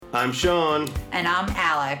I'm Sean. And I'm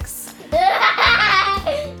Alex.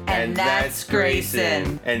 And that's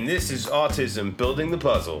Grayson. And this is Autism Building the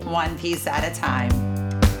Puzzle. One piece at a time.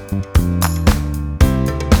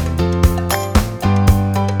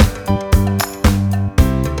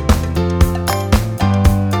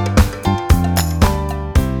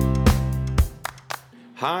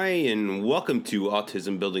 Hi, and welcome to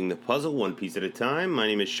Autism Building the Puzzle, one piece at a time. My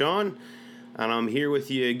name is Sean, and I'm here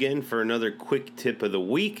with you again for another quick tip of the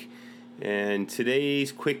week. And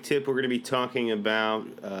today's quick tip, we're going to be talking about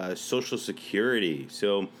Social Security.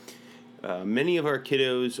 So many of our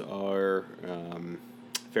kiddos are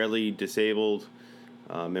fairly disabled,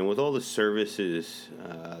 and with all the services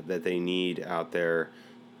that they need out there,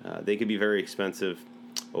 they can be very expensive.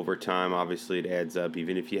 Over time, obviously, it adds up.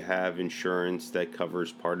 Even if you have insurance that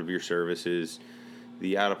covers part of your services,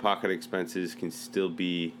 the out-of-pocket expenses can still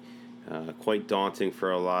be quite daunting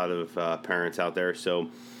for a lot of parents out there. So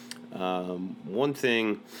one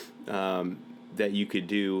thing that you could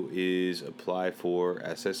do is apply for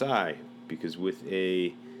SSI, because with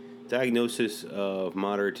a diagnosis of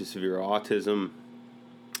moderate to severe autism,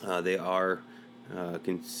 they are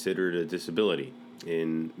considered a disability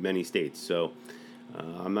in many states. So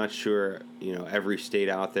I'm not sure, every state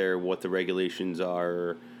out there, what the regulations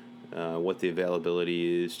are, what the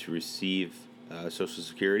availability is to receive Social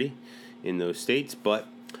Security in those states, but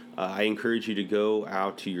I encourage you to go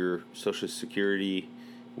out to your Social Security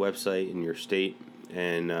website in your state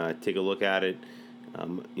and take a look at it.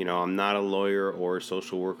 I'm not a lawyer or a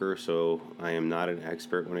social worker, so I am not an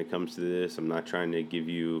expert when it comes to this. I'm not trying to give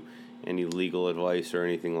you any legal advice or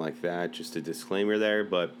anything like that, just a disclaimer there,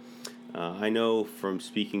 but I know from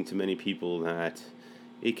speaking to many people that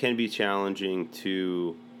it can be challenging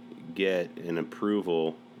to get an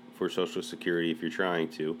approval for Social Security if you're trying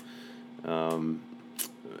to.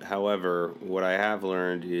 However, what I have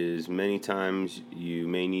learned is many times you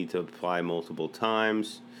may need to apply multiple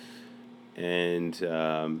times. And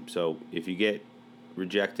so if you get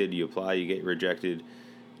rejected, you apply, you get rejected,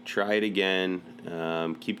 try it again,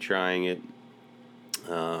 keep trying it.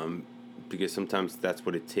 Because sometimes that's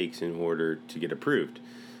what it takes in order to get approved.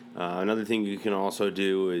 Another thing you can also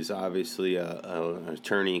do is obviously an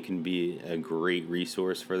attorney can be a great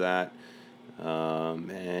resource for that.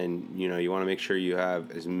 And you want to make sure you have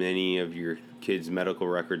as many of your kids' medical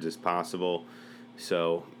records as possible.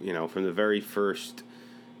 So, from the very first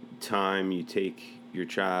time you take your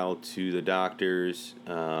child to the doctors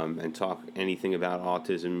and talk anything about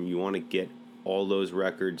autism, you want to get all those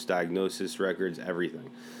records, diagnosis records, everything.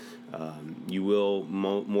 You will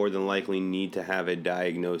more than likely need to have a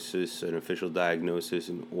diagnosis, an official diagnosis,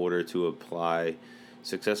 in order to apply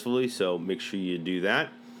successfully. So make sure you do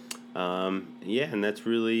that. And that's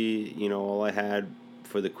really, all I had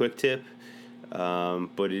for the quick tip.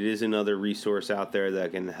 But it is another resource out there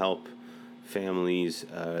that can help families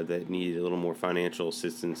that need a little more financial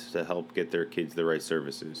assistance to help get their kids the right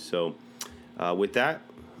services. So with that,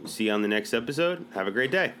 see you on the next episode. Have a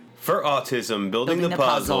great day. For Autism Building the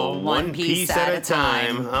Puzzle, one piece at a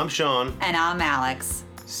time, I'm Sean. And I'm Alex.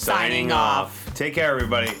 Signing off. Take care,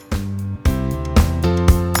 everybody.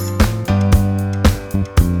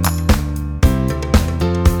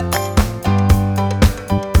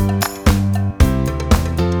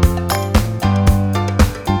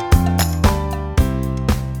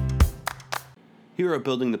 Here at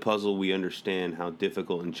Building the Puzzle, we understand how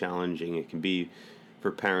difficult and challenging it can be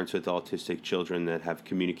for parents with autistic children that have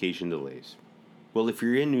communication delays. Well, if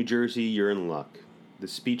you're in New Jersey, you're in luck. The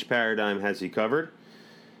Speech Paradigm has you covered.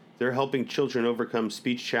 They're helping children overcome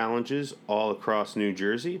speech challenges all across New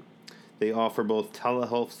Jersey. They offer both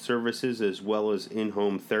telehealth services as well as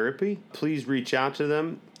in-home therapy. Please reach out to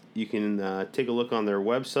them. You can take a look on their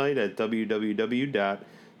website at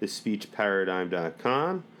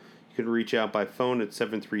www.thespeechparadigm.com. You can reach out by phone at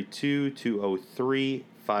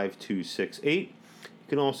 732-203-5268.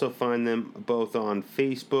 You can also find them both on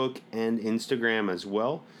Facebook and Instagram as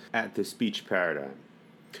well at The Speech Paradigm.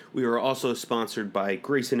 We are also sponsored by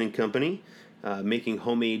Grayson & Company, making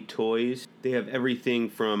homemade toys. They have everything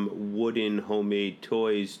from wooden homemade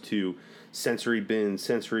toys to sensory bins,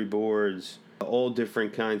 sensory boards, all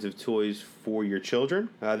different kinds of toys for your children.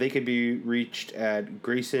 They can be reached at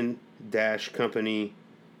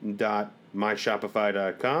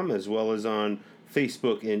grayson-company.myshopify.com, as well as on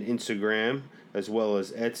Facebook and Instagram, as well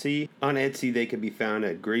as Etsy. On Etsy, they can be found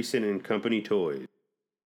at Grayson & Company Toys.